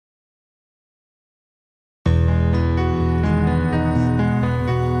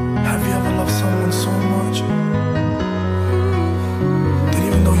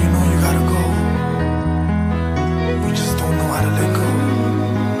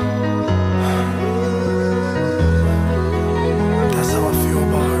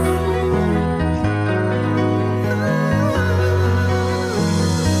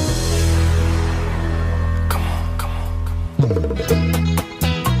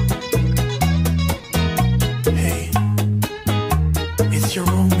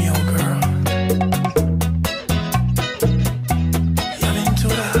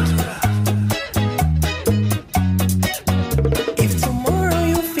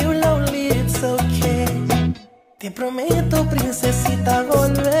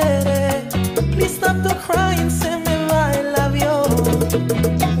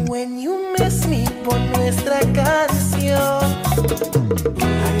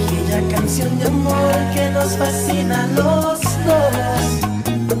canción de amor que nos fascina a los dos.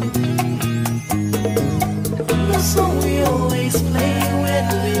 The song we always play when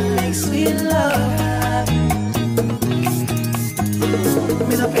we make sweet love.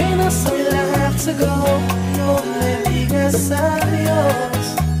 Me da pena saber I have to go, no me digas adiós.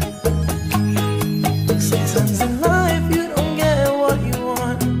 Sometimes in life you don't get what you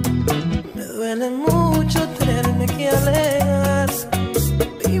want. Me duele mucho tenerme que alejar.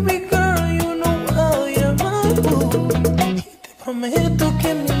 Baby girl, you know well you're my boo. Y te prometo que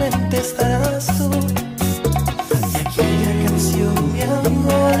en mi mente estarás tú. Y aquella canción de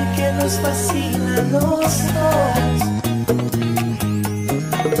amor que nos fascina a los dos.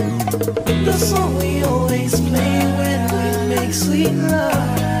 The song we always play when we make sweet love.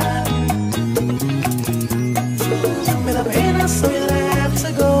 Me da pena saber I have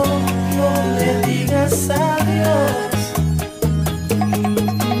to go, no me digas adiós.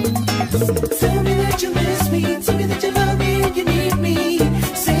 Tell me that you miss me, tell me that you love me, you need me.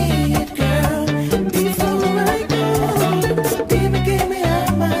 Say it, girl, before I go. Dime que me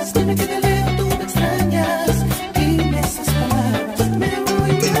amas, dime que de lejos tú me extrañas. Dime esas palabras, me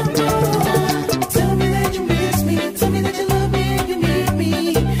voy mi amor. Tell me that you miss me, tell me that you love me, you need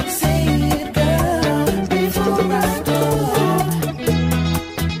me. Say it, girl, before I go.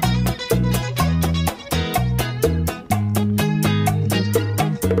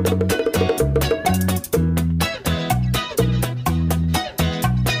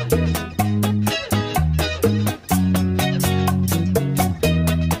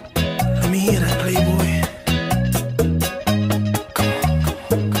 Let me hear that, Playboy.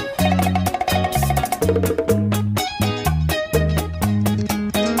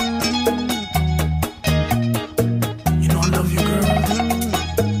 You know I love you, girl.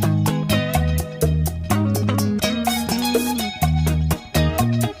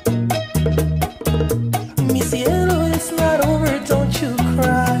 Mi cielo, it's not over, don't you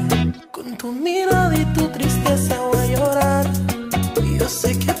cry. Con tu mirada y tu tristeza voy a llorar. Yo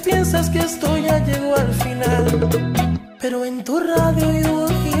sé que piensas que esto ya llegó al final, pero en tu radio you will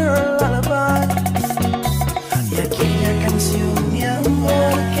hear a lullaby. Y aquella canción de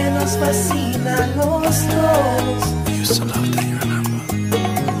amor que nos fascina a los dos. We used to love that, you remember?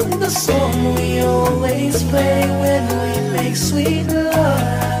 The song we always play when we make sweet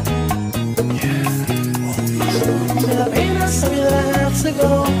love. Me da pena saber I have to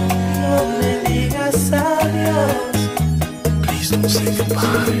go, no me digas adiós. Please don't say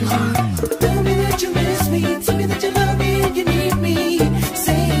goodbye.